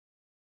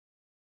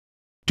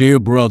Dear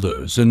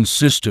brothers and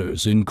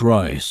sisters in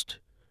Christ,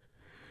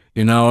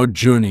 in our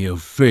journey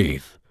of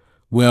faith,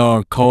 we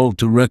are called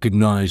to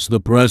recognize the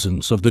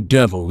presence of the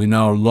devil in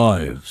our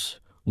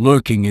lives,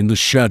 lurking in the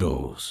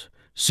shadows,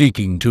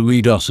 seeking to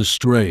lead us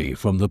astray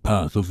from the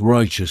path of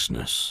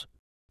righteousness.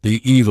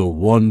 The evil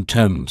one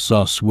tempts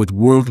us with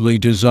worldly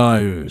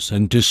desires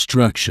and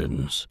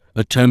distractions,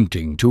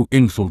 attempting to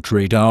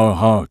infiltrate our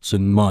hearts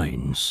and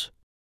minds.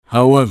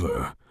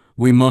 However,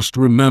 we must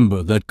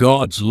remember that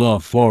God's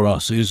love for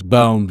us is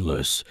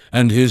boundless,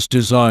 and His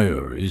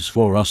desire is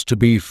for us to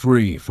be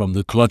free from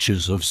the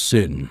clutches of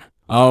sin.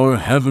 Our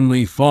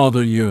Heavenly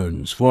Father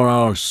yearns for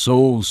our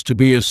souls to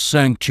be a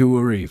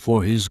sanctuary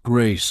for His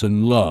grace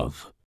and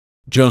love.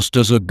 Just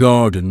as a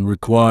garden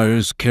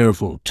requires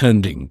careful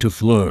tending to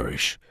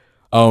flourish,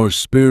 our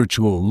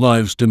spiritual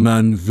lives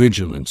demand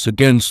vigilance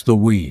against the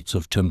weeds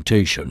of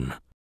temptation.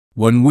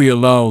 When we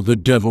allow the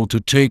devil to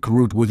take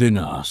root within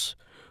us,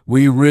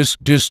 we risk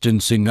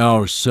distancing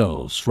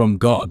ourselves from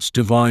God's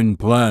divine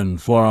plan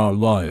for our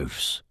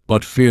lives.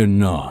 But fear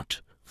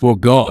not, for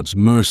God's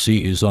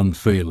mercy is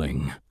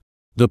unfailing.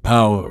 The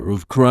power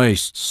of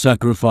Christ's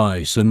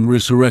sacrifice and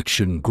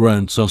resurrection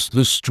grants us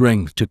the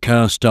strength to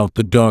cast out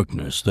the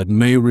darkness that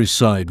may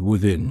reside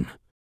within.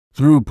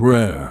 Through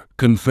prayer,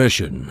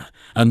 confession,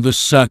 and the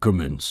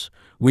sacraments,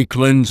 we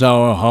cleanse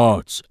our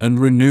hearts and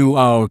renew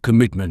our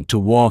commitment to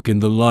walk in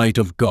the light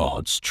of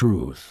God's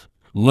truth.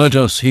 Let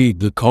us heed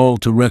the call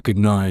to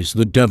recognize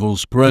the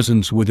devil's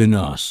presence within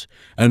us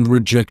and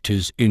reject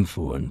his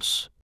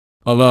influence.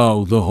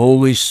 Allow the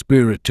Holy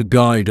Spirit to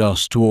guide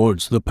us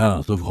towards the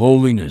path of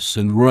holiness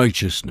and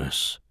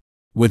righteousness.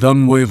 With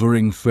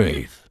unwavering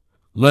faith,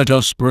 let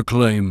us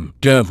proclaim,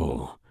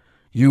 "Devil,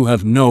 you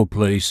have no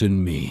place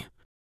in me.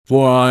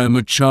 For I am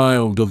a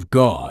child of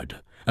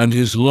God, and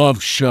His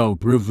love shall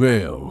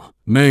prevail."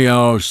 May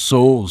our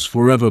souls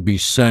forever be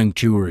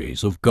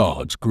sanctuaries of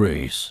God's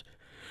grace,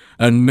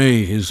 and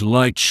may His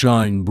light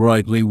shine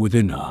brightly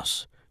within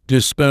us,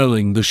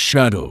 dispelling the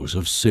shadows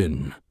of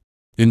sin.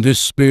 In this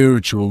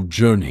spiritual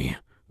journey,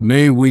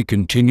 may we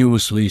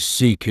continuously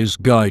seek His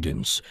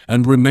guidance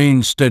and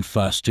remain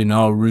steadfast in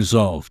our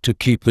resolve to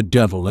keep the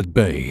devil at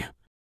bay.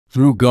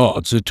 Through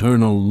God's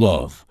eternal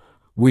love,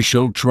 we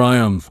shall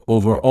triumph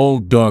over all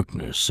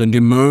darkness and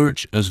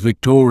emerge as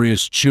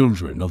victorious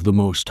children of the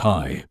Most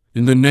High.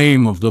 In the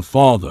name of the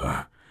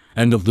Father,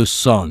 and of the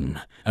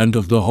Son, and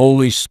of the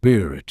Holy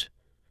Spirit.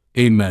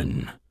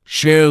 Amen.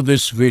 Share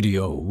this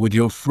video with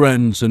your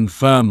friends and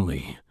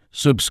family.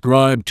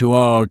 Subscribe to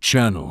our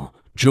channel.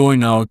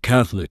 Join our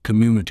Catholic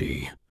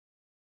community.